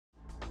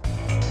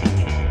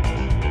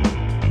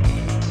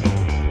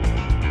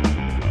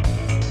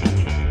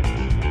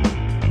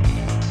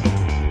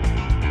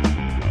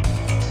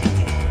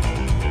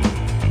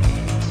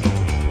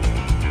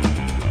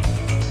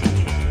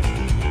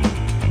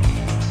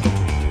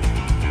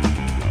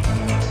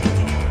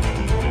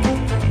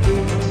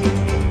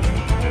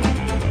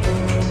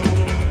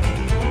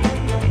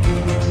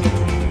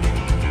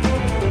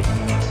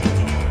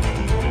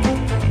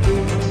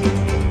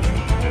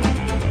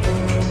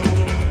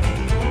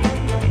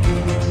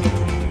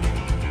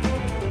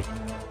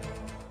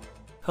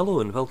Hello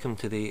and welcome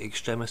to the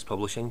Extremist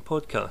Publishing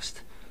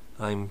Podcast.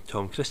 I'm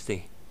Tom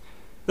Christie.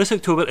 This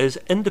October is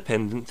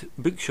Independent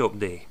Bookshop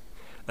Day,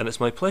 and it's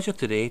my pleasure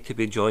today to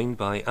be joined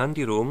by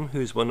Andy Rome,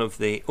 who's one of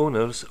the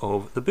owners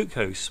of the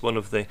Bookhouse, one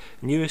of the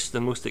newest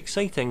and most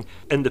exciting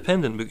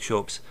independent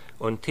bookshops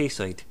on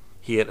Tayside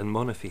here in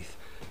Monifieth.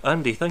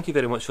 Andy, thank you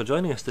very much for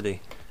joining us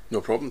today.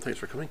 No problem, thanks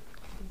for coming.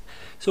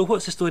 So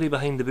what's the story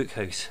behind the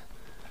Bookhouse?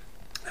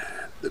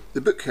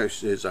 The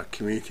Bookhouse is a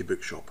community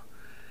bookshop.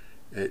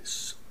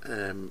 It's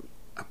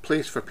a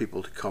place for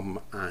people to come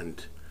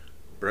and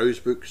browse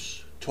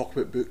books, talk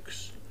about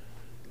books,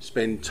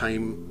 spend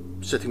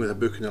time sitting with a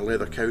book on a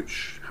leather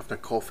couch, having a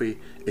coffee,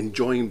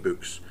 enjoying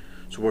books.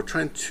 So we're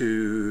trying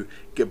to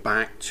get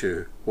back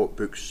to what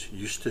books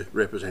used to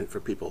represent for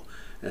people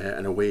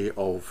in a way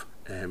of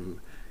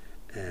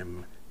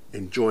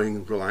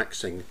enjoying,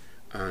 relaxing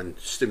and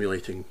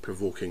stimulating,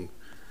 provoking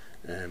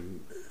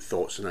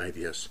thoughts and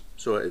ideas.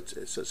 So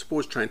it's I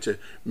suppose trying to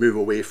move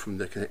away from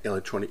the kind of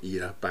electronic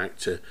era back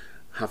to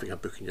having a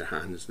book in your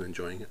hands and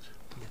enjoying it.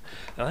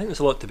 Yeah. I think there's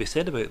a lot to be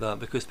said about that,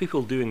 because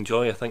people do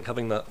enjoy, I think,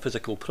 having that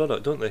physical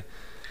product, don't they?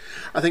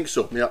 I think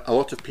so. I mean, a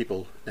lot of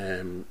people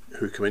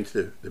who come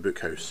into the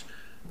Bookhouse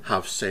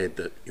have said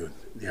that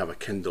they have a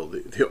Kindle.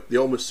 They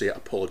almost say it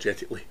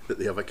apologetically that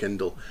they have a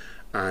Kindle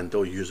and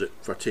they'll use it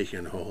for taking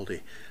on a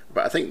holiday.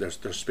 But I think there's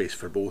space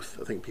for both.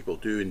 I think people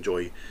do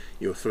enjoy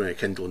throwing a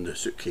Kindle in the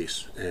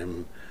suitcase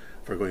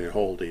for going on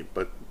holiday,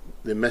 but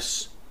they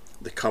miss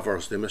the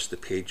covers, they miss the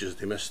pages,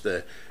 they miss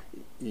the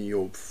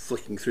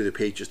flicking through the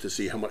pages to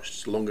see how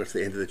much longer to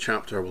the end of the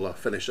chapter will I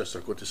finish this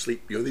or go to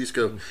sleep. These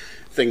kind of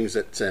things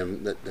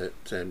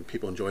that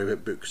people enjoy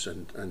about books,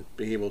 and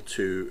being able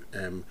to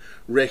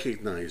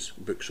recognise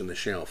books on the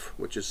shelf,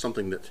 which is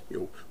something that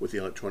with the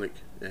electronic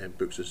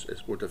books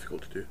is more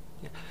difficult to do.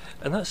 Yeah.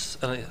 And that's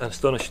an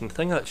astonishing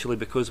thing, actually,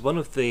 because one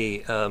of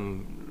the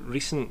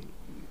recent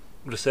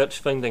research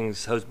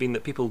findings has been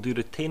that people do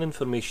retain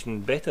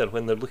information better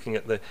when they're looking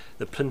at the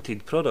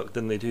printed product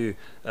than they do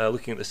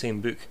looking at the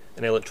same book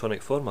in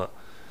electronic format.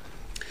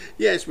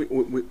 Yes,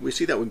 we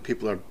see that when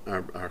people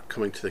are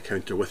coming to the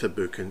counter with a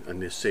book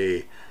and they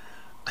say,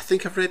 I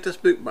think I've read this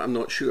book but I'm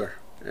not sure,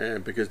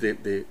 because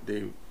they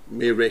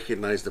may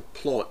recognise the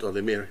plot, or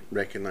they may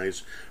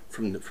recognise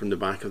from the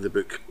back of the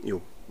book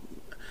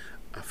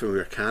a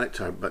familiar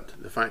character, but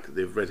the fact that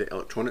they've read it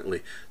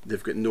electronically,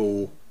 they've got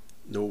no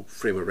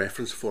frame of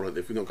reference for it.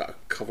 They've not got a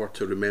cover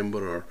to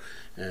remember, or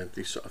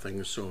these sort of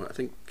things. So I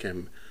think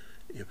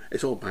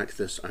it's all back to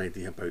this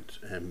idea about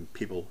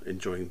people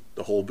enjoying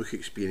the whole book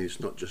experience,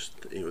 not just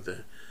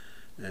the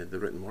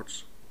written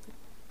words.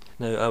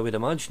 Now, I would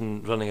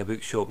imagine running a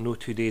bookshop, no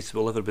 2 days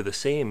will ever be the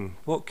same.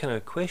 What kind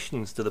of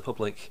questions do the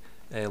public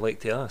like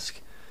to ask?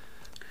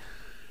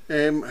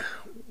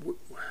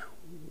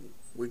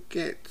 We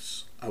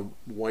get a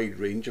wide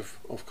range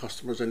of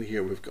customers in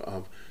here. We've got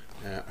a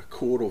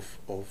core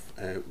of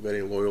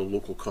very loyal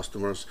local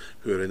customers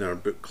who are in our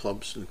book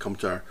clubs and come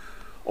to our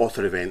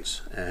author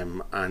events,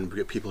 and we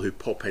get people who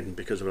pop in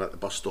because we're at the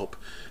bus stop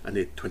and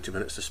they had 20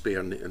 minutes to spare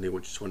and they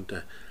would just want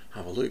to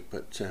have a look.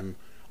 But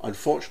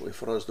unfortunately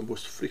for us, the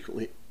most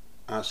frequently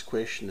asked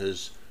question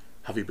is,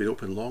 have you been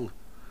open long?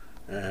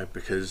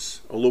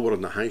 Because although we're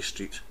on the high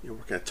street, we're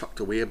kind of tucked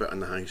away a bit on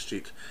the high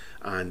street,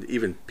 and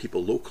even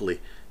people locally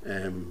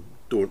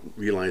don't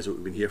realise that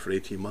we've been here for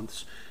 18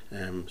 months.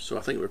 So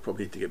I think we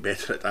probably need to get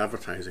better at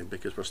advertising,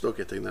 because we're still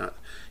getting that,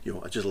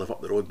 I just live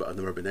up the road but I've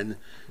never been in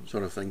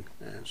sort of thing.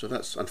 So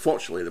that's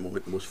unfortunately at the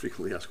moment the most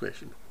frequently asked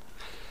question.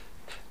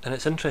 And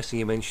it's interesting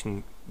you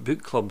mention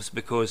book clubs,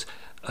 because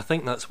I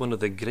think that's one of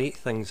the great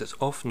things that's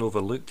often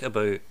overlooked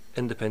about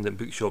independent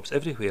bookshops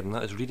everywhere, and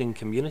that is reading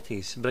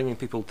communities, bringing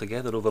people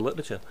together over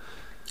literature.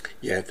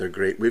 Yeah, they're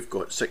great. We've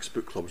got 6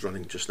 book clubs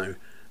running just now.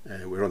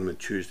 We run them on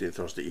Tuesday and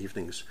Thursday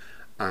evenings,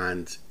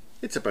 and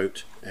it's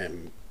about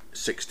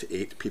 6 to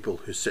 8 people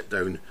who sit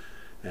down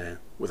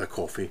with a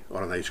coffee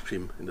or an ice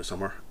cream in the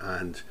summer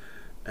and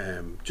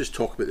just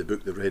talk about the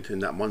book they read in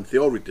that month. They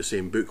all read the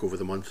same book over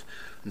the month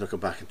and they'll come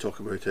back and talk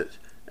about it.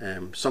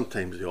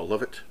 Sometimes they all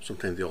love it,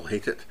 sometimes they all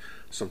hate it,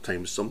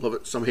 sometimes some love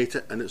it, some hate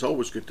it, and it's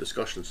always good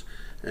discussions.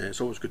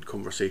 It's always good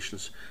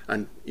conversations,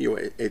 and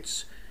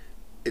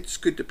it's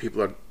good that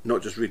people are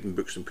not just reading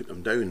books and putting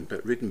them down,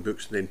 but reading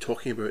books and then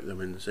talking about them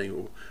and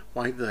saying,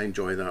 why did I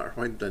enjoy that, or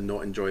why did I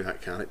not enjoy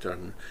that character?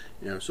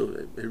 And so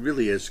it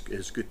really is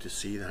good to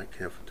see that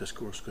kind of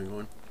discourse going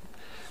on.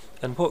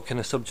 And what kind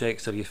of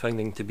subjects are you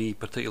finding to be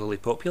particularly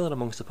popular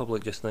amongst the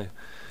public just now?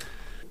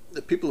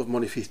 The people of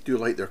Monifieth do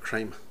like their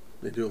crime.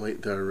 They do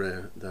like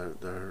their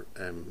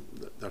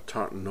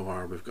tartan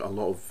noir. We've got a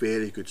lot of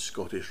very good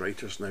Scottish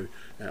writers now,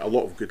 a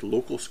lot of good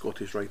local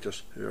Scottish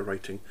writers who are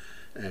writing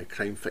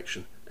crime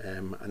fiction,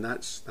 and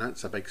that's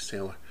a big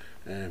seller.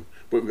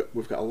 But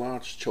we've got a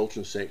large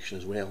children's section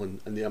as well,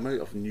 and the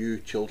amount of new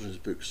children's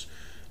books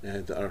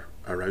that are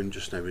around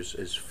just now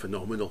is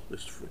phenomenal.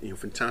 There's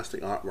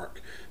fantastic artwork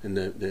in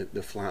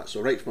the flat.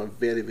 So right from a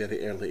very,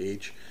 very early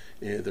age,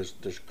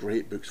 there's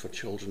great books for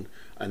children,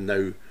 and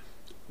now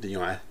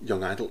the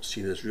young adult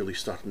scene is really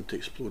starting to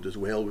explode as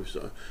well. We've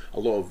got a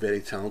lot of very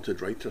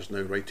talented writers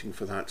now writing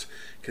for that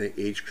kind of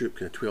age group,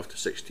 kind of 12 to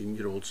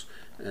 16-year-olds.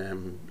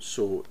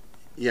 So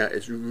yeah,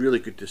 it's really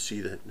good to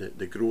see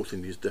the growth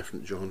in these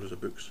different genres of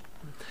books.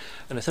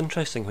 And it's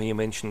interesting when you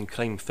mention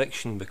crime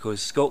fiction,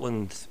 because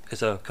Scotland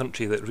is a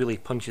country that really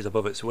punches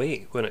above its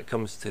weight when it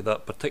comes to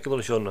that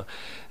particular genre.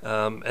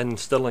 In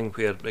Stirling,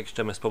 where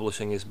Extremist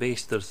Publishing is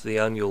based, there's the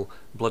annual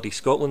Bloody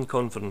Scotland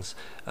Conference,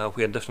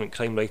 where different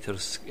crime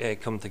writers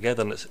come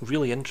together, and it's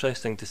really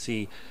interesting to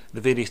see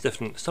the various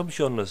different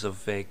subgenres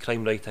of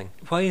crime writing.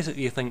 Why is it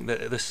you think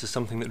that this is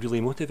something that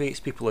really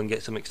motivates people and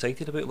gets them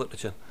excited about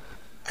literature?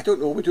 I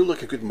don't know, we do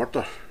like a good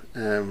murder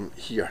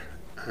here,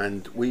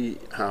 and we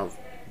have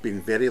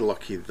been very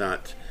lucky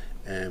that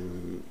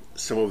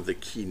some of the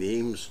key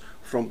names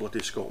from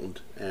Bloody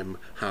Scotland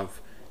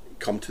have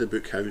come to the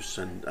Bookhouse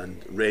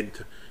and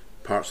read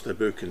parts of the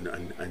book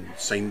and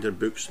signed their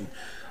books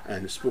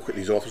and spoke at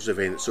these authors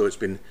events. So it's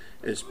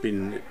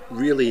been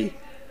really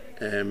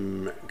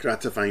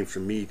gratifying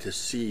for me to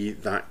see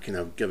that kind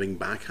of giving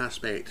back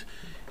aspect.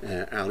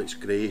 Alex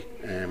Gray,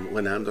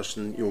 Lynn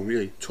Anderson,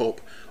 really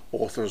top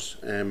authors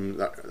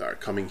that are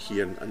coming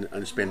here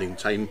and spending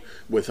time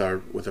with our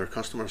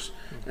customers,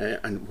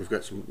 and we've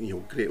got some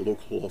great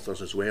local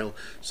authors as well,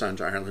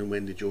 Sandra Ireland,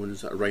 Wendy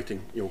Jones, that are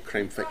writing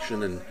crime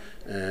fiction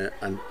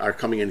and are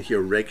coming in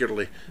here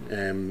regularly.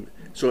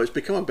 So it's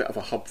become a bit of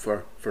a hub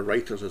for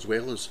writers as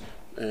well as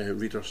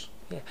readers.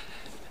 Yeah.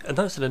 And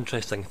that's an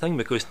interesting thing,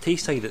 because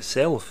Tayside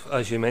itself,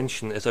 as you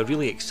mentioned, is a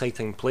really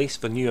exciting place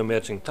for new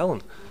emerging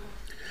talent.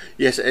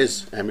 Yes, it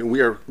is. I mean,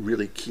 we are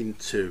really keen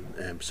to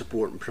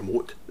support and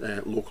promote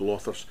local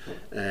authors.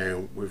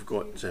 We've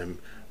got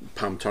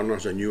Pam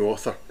Turner's a new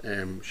author.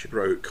 She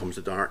brought out Comes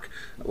the Dark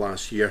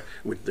last year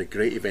with the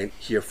great event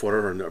here for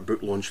her and our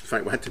book launch. In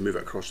fact, we had to move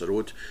it across the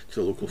road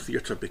to the local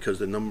theatre because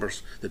the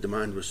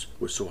demand was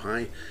so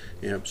high.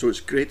 So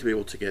it's great to be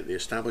able to get the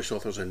established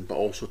authors in, but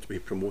also to be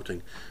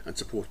promoting and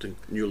supporting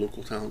new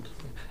local talent.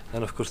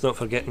 And of course, not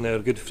forgetting our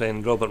good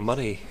friend Robert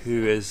Murray,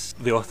 who is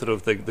the author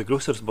of The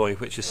Grocer's Boy,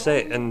 which is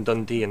set in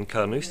Dundee and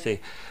Carnoustie.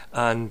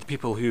 And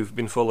people who've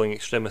been following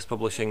Extremist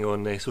Publishing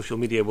on social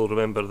media will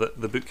remember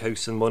that the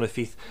Bookhouse in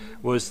Monifieth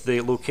was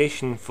the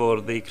location for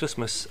the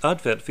Christmas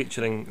advert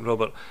featuring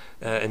Robert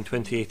in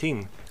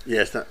 2018.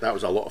 Yes, that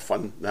was a lot of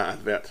fun, that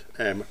advert.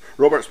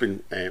 Robert's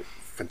been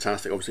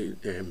fantastic, obviously.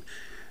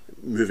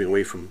 Moving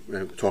away from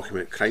talking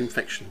about crime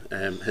fiction,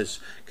 his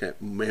kind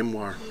of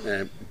memoir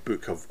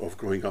book of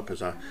growing up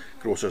as a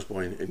grocer's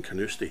boy in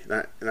Carnoustie,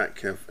 that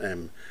kind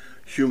of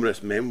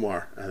humorous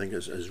memoir, I think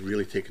has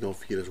really taken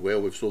off here as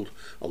well. We've sold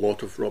a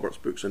lot of Robert's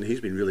books, and he's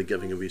been really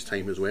giving of his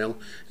time as well,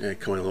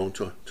 coming along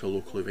to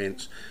local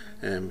events.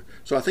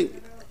 So I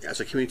think as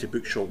a community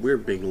bookshop, we're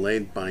being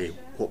led by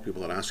what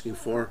people are asking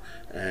for,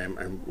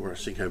 and we're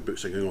seeing how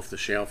books are going off the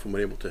shelf, and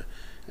we're able to,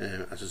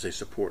 as I say,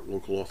 support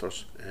local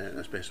authors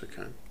as best we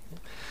can.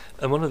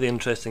 And one of the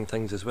interesting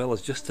things as well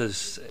is, just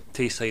as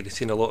Tayside has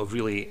seen a lot of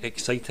really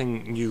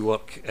exciting new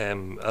work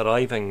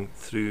arriving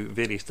through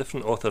various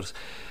different authors,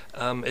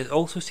 it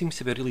also seems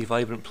to be a really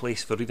vibrant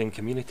place for reading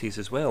communities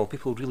as well.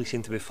 People really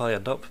seem to be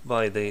fired up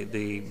by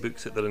the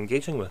books that they're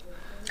engaging with.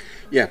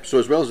 Yeah, so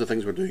as well as the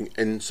things we're doing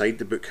inside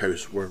the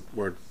Bookhouse,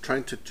 we're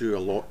trying to do a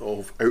lot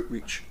of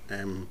outreach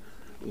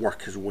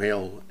work as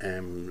well.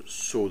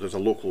 So there's a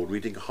local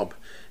reading hub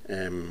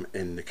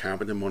in the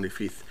cabin in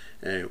Monifieth,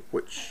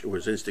 which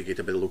was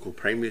instigated by the local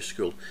primary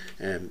school,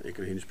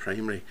 Grange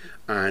Primary,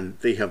 and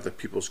they have the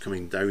pupils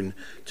coming down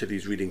to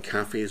these reading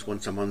cafes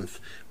once a month,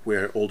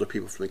 where older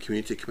people from the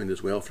community come in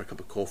as well for a cup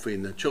of coffee,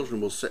 and the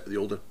children will sit with the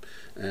older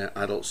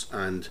adults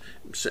and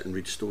sit and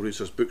read stories.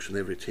 There's books on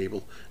every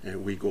table,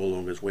 we go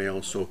along as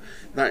well. So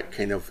that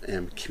kind of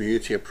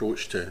community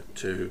approach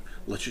to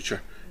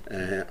literature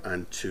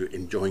and to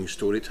enjoying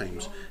story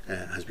times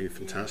has been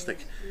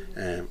fantastic.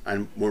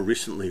 And more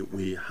recently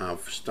we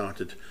have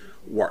started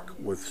work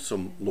with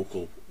some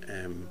local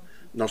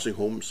nursing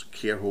homes,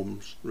 care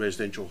homes,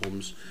 residential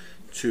homes,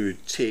 to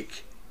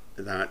take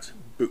that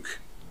book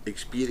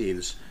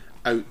experience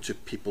out to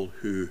people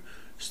who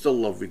still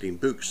love reading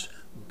books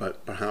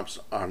but perhaps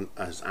aren't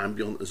as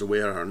ambulant as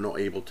aware, are not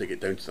able to get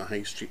down to the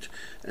high street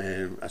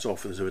as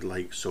often as they would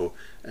like. So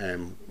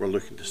we're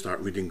looking to start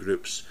reading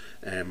groups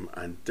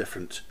and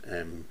different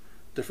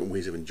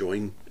ways of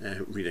enjoying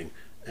reading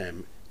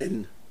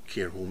in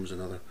care homes and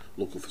other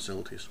local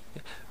facilities.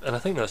 And I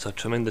think that's a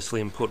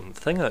tremendously important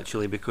thing,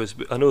 actually, because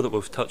I know that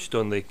we've touched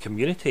on the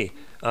community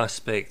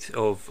aspect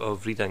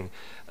of reading,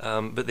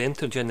 but the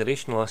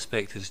intergenerational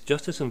aspect is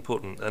just as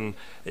important. And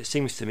it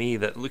seems to me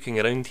that looking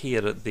around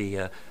here at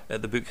the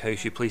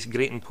Bookhouse, you place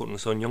great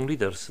importance on young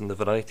readers and the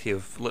variety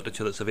of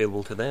literature that's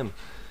available to them.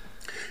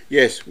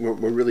 Yes, we're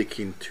really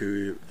keen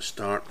to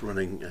start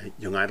running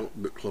young adult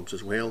book clubs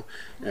as well.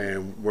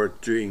 We're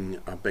doing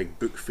a big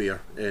book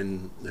fair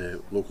in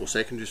the local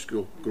secondary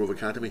school, Grove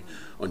Academy,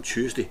 on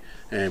Tuesday.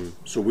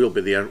 So we'll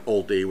be there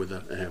all day with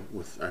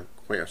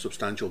quite a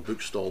substantial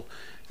book stall.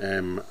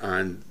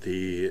 And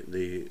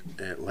the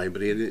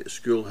librarian at the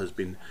school has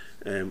been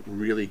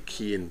really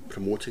key in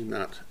promoting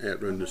that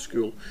around the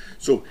school.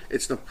 So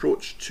it's an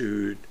approach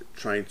to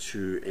try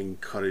to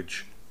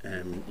encourage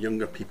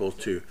younger people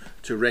to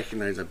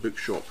recognise a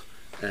bookshop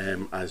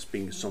as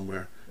being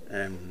somewhere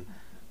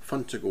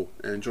fun to go,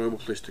 an enjoyable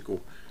place to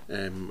go,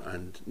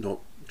 and not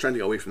trying to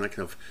get away from that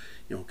kind of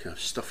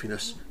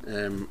stuffiness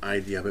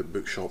idea about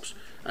bookshops,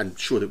 and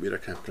show that we're a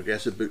kind of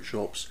progressive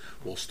bookshops.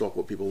 We'll stock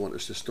what people want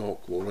us to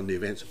stock. We'll run the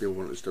events that people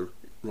want us to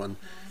run,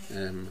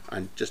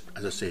 and just,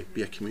 as I say,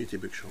 be a community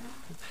bookshop.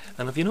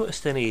 And have you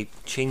noticed any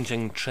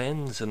changing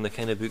trends in the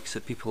kind of books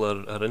that people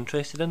are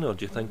interested in, or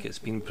do you think it's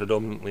been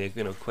predominantly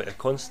quite a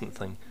constant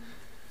thing?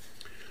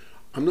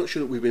 I'm not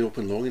sure that we've been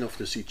open long enough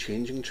to see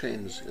changing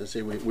trends. As I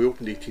say, we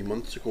opened 18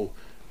 months ago,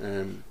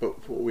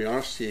 but what we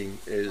are seeing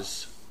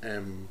is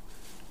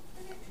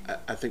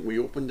I think we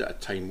opened at a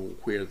time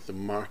where the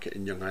market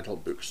in young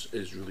adult books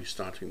is really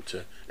starting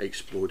to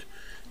explode.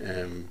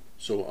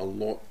 So a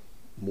lot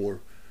more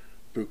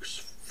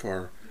books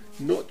for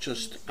not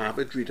just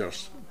avid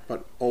readers,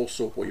 but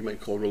also what you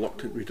might call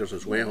reluctant readers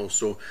as well.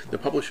 So the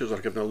publishers are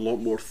giving a lot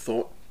more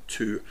thought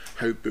to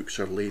how books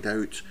are laid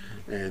out,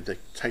 the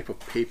type of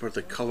paper,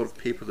 the colour of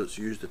paper that's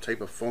used, the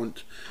type of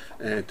font,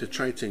 to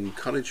try to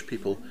encourage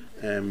people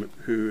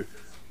who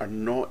are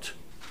not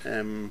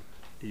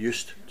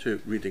used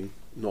to reading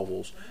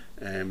novels,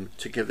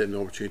 to give them the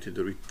opportunity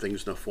to read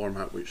things in a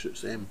format which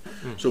suits them.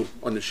 So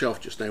on the shelf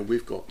just now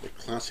we've got the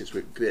classics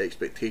with Great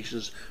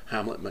Expectations,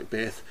 Hamlet,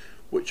 Macbeth,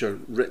 which are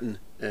written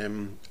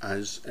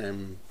as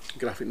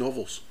graphic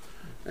novels.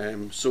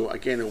 So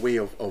again, a way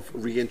of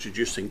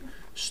reintroducing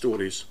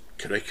stories,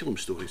 curriculum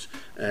stories,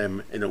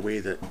 in a way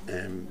that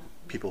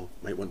people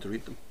might want to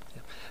read them.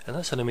 And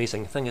that's an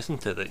amazing thing,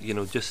 isn't it?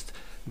 That just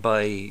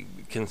by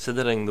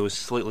considering those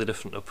slightly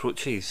different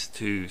approaches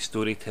to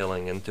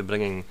storytelling and to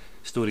bringing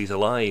stories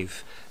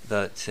alive,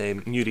 that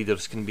new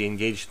readers can be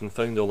engaged and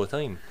found all the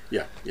time.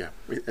 Yeah.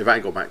 If I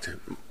go back to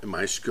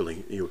my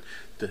schooling,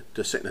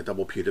 to sit in a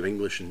double period of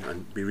English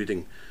and be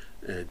reading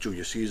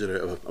Julius Caesar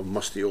out of a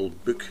musty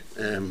old book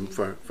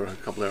for a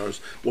couple of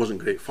hours wasn't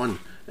great fun.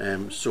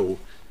 So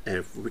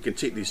if we can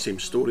take these same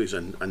stories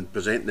and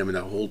present them in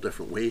a whole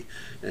different way,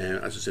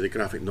 as I say, the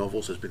graphic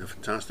novels has been a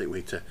fantastic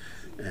way to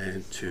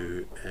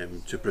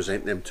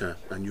present them to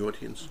a new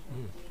audience.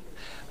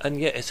 And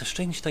yet it's a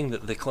strange thing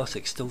that the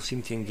classics still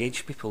seem to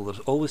engage people.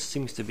 There always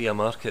seems to be a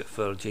market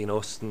for Jane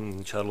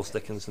Austen, Charles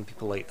Dickens and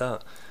people like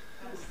that.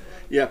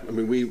 Yeah, I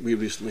mean, we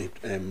recently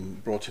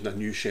brought in a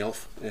new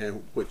shelf,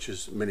 which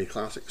is mini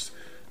classics.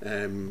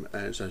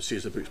 It's a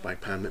series of books by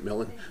Pan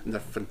Macmillan, and they're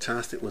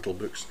fantastic little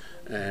books,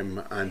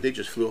 and they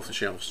just flew off the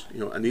shelves.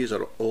 And these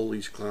are all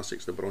these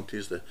classics, the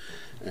Brontes, the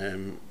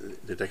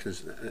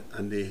Dickens,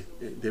 and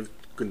they've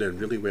gone down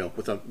really well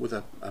with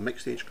a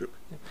mixed age group.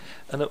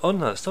 And on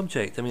that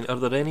subject, I mean, are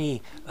there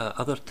any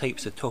other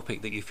types of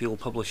topic that you feel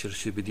publishers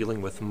should be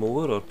dealing with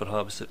more, or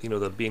perhaps that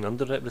they're being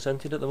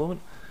underrepresented at the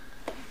moment?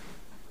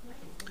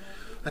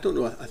 I don't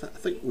know. I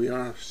think we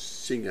are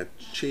seeing a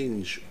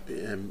change.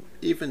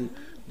 Even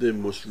the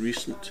most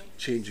recent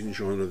changing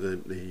genre,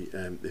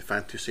 the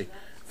fantasy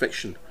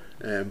fiction,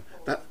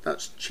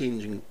 that's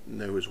changing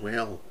now as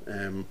well.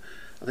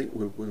 I think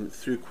we went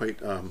through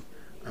quite a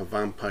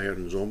vampire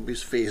and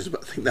zombies phase,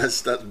 but I think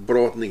that's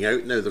broadening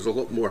out now. There's a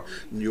lot more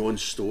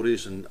nuanced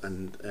stories and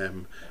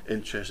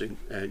interesting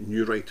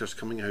new writers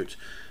coming out.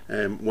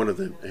 One of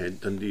the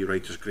Dundee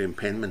writers, Graham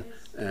Penman,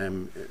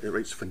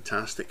 writes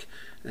fantastic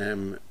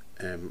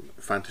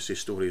fantasy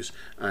stories,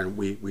 and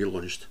we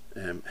launched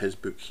his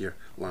book here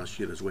last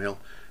year as well.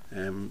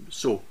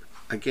 So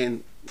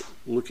again,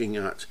 looking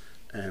at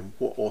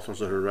what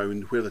authors are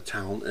around, where the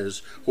talent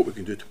is, what we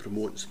can do to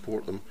promote and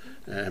support them,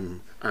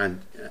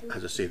 and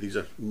as I say, these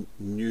are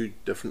new,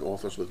 different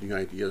authors with new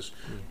ideas,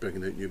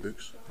 bringing out new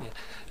books. Yeah.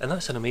 And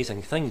that's an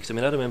amazing thing, because I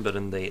mean, I remember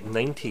in the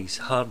 90s,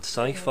 hard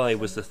sci-fi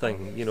was the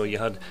thing. You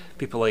had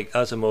people like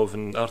Asimov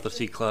and Arthur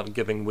C. Clarke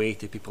giving way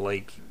to people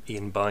like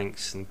Ian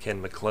Banks and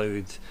Ken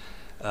MacLeod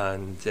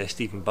and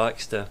Stephen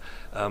Baxter.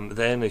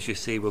 Then, as you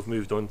say, we've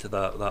moved on to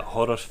that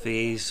horror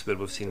phase where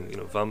we've seen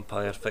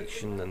vampire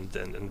fiction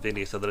and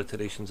various other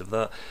iterations of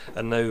that,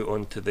 and now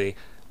on to the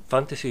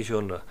fantasy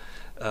genre,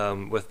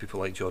 with people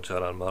like George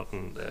R.R.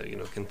 Martin,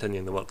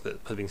 continuing the work that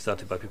has been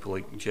started by people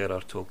like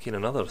J.R.R. Tolkien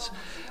and others.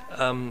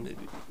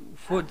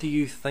 What do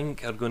you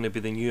think are going to be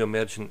the new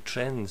emergent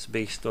trends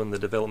based on the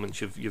developments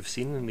you've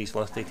seen in these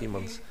last 18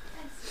 months?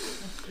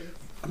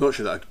 I'm not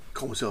sure that I'd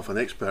call myself an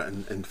expert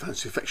in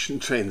fantasy fiction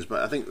trends,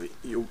 but I think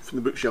from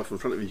the bookshelf in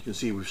front of you, you can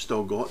see we've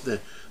still got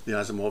the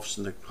Asimovs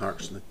and the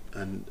Clarks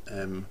and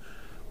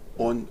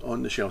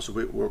on the shelf.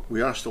 So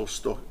we are still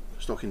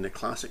stocking the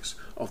classics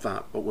of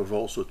that, but we've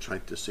also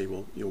tried to say,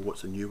 well,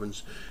 what's the new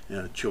ones?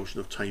 Children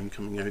of Time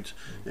coming out,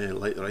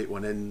 Light the Right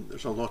One In.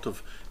 There's a lot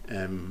of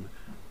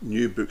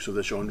new books of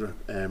the genre.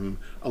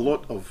 A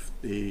lot of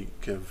the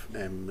kind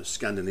of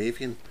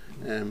Scandinavian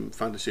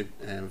fantasy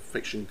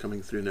fiction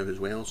coming through now as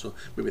well. So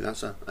maybe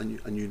that's a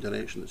new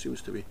direction that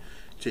seems to be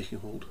taking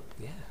hold.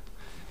 Yeah.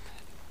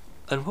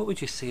 And what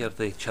would you say are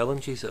the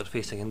challenges that are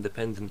facing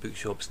independent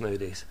bookshops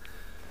nowadays?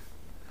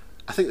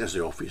 I think there's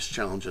the obvious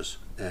challenges.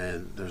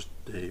 There's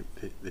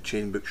the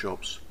chain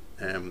bookshops,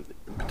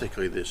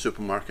 particularly the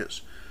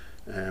supermarkets,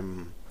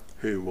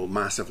 who will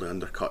massively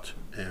undercut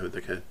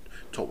the kind of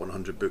top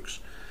 100 books,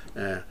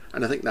 and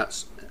I think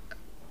that's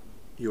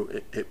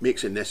it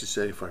makes it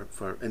necessary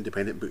for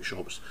independent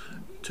bookshops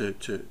to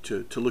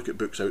look at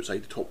books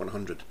outside the top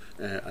 100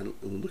 and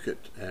look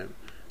at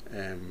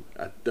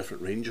a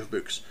different range of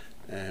books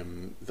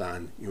than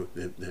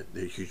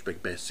the huge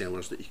big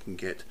bestsellers that you can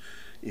get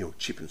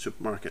cheap in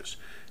supermarkets.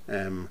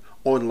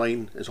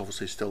 Online is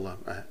obviously still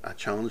a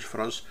challenge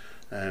for us,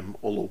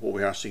 although what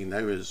we are seeing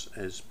now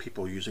is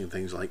people using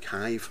things like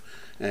Hive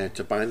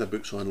to buy their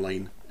books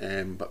online,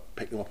 but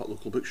pick them up at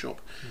local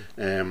bookshop.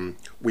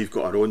 We've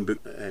got our own book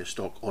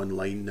stock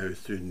online now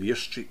through Near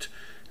Street,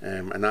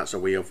 and that's a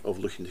way of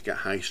looking to get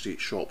high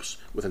street shops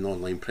with an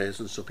online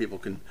presence, so people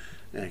can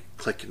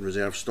click and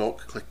reserve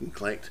stock, click and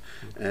collect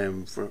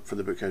for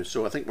the Bookhouse.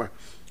 So I think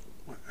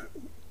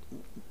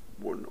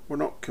we're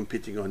not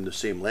competing on the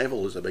same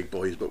level as the big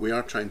boys, but we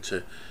are trying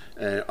to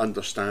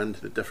understand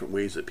the different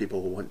ways that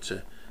people want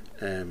to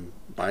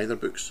buy their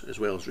books as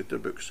well as read their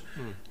books.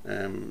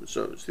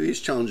 So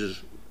these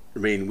challenges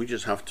remain. We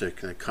just have to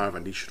kind of carve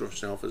a niche for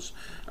ourselves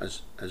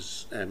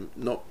as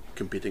not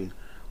competing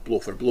blow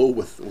for blow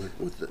with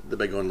the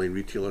big online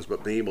retailers,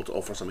 but being able to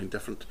offer something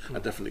different, a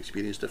different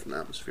experience, different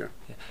atmosphere.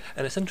 Yeah.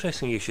 And it's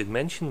interesting you should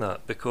mention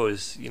that,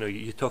 because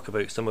you talk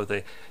about some of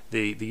the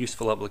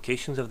useful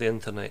applications of the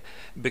internet,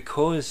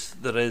 because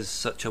there is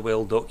such a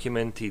well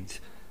documented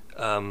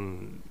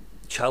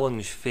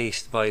challenge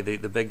faced by the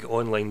big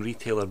online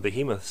retailer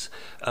behemoths.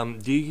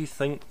 Do you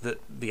think that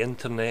the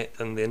internet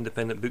and the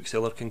independent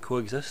bookseller can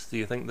coexist? Do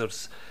you think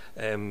there's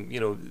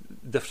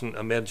different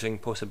emerging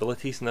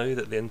possibilities now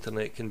that the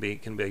internet can be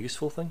a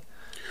useful thing?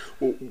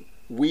 Well,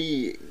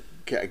 we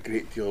get a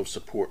great deal of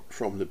support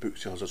from the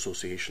Booksellers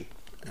Association.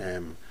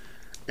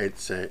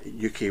 It's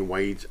UK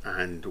wide,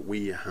 and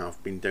we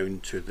have been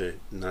down to the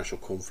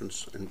national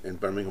conference in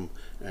Birmingham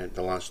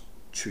the last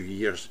 2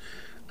 years,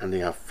 and they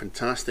have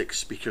fantastic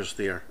speakers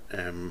there,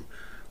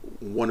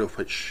 one of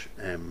which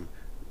kind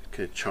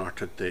of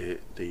charted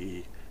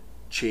the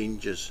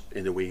changes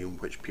in the way in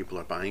which people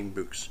are buying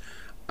books,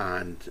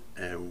 and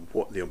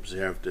what they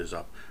observed is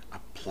a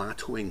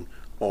plateauing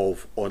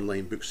of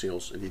online book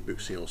sales and e-book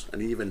sales,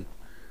 and even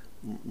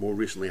more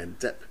recently a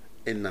dip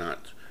in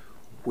that,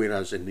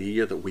 whereas in the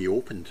year that we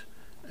opened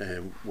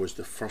was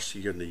the first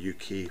year in the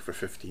UK for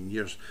 15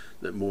 years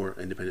that more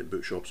independent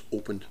bookshops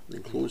opened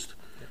than closed.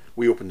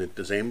 We opened in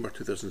December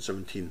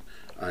 2017,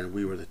 and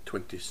we were the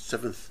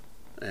 27th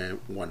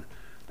one.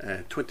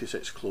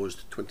 26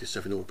 closed,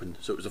 27 opened.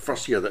 So it was the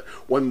first year that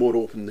one more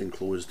opened than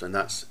closed, and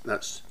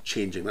that's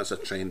changing. That's a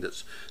trend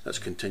that's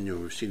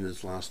continuing. We've seen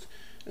this last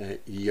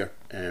year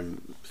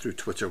through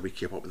Twitter. We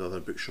keep up with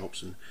other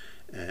bookshops and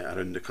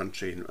around the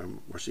country,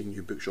 and we're seeing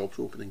new bookshops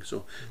opening.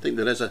 So I think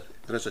there is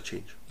a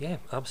change. Yeah,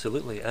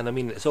 absolutely. And I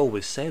mean, it's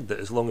always said that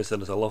as long as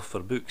there is a love for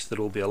books, there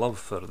will be a love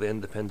for the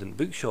independent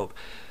bookshop.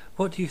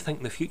 What do you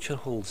think the future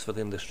holds for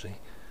the industry?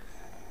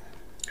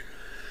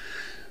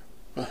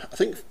 Well, I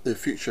think the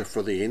future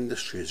for the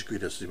industry is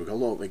good. We've got a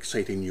lot of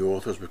exciting new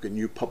authors. We've got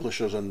new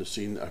publishers on the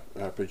scene that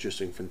are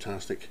producing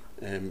fantastic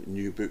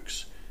new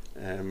books.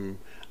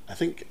 I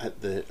think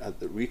at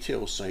the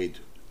retail side,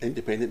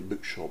 independent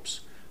bookshops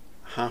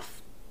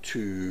have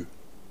to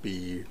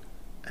be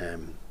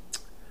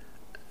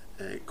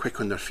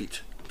quick on their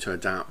feet to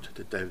adapt,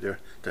 to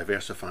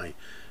diversify.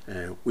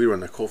 We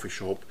run a coffee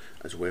shop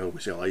as well.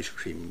 We sell ice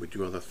cream. We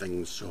do other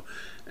things. So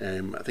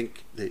I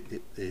think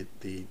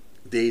the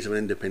days of an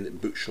independent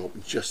bookshop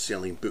just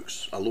selling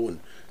books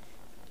alone,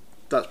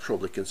 that's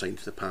probably consigned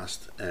to the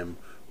past.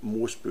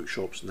 Most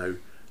bookshops now,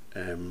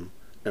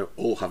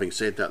 all having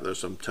said that, there's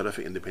some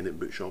terrific independent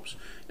bookshops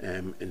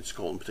in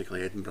Scotland,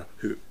 particularly Edinburgh,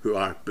 who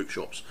are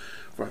bookshops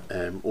for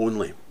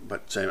only.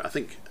 But I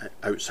think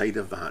outside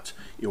of that,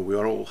 we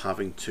are all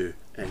having to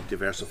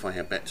diversify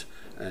a bit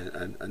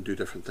and do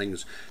different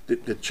things.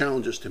 The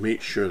challenge is to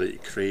make sure that you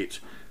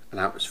create an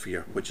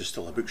atmosphere which is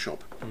still a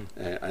bookshop,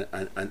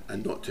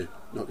 and not to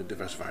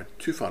diversify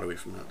too far away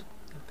from that.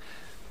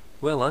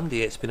 Well,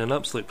 Andy, it's been an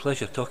absolute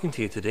pleasure talking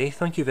to you today.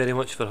 Thank you very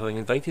much for having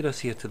invited us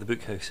here to the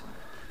Bookhouse.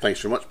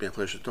 Thanks very much. It's been a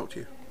pleasure to talk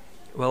to you.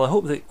 Well, I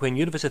hope that when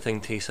you're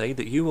visiting Tayside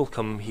that you will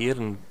come here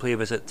and pay a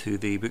visit to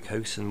the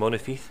Bookhouse in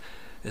Monifieth.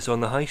 It's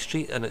on the High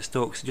Street, and it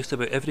stocks just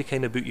about every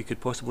kind of book you could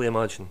possibly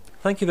imagine.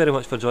 Thank you very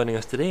much for joining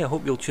us today. I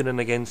hope you'll tune in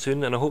again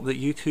soon, and I hope that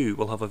you too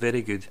will have a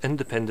very good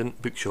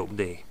independent bookshop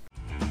day.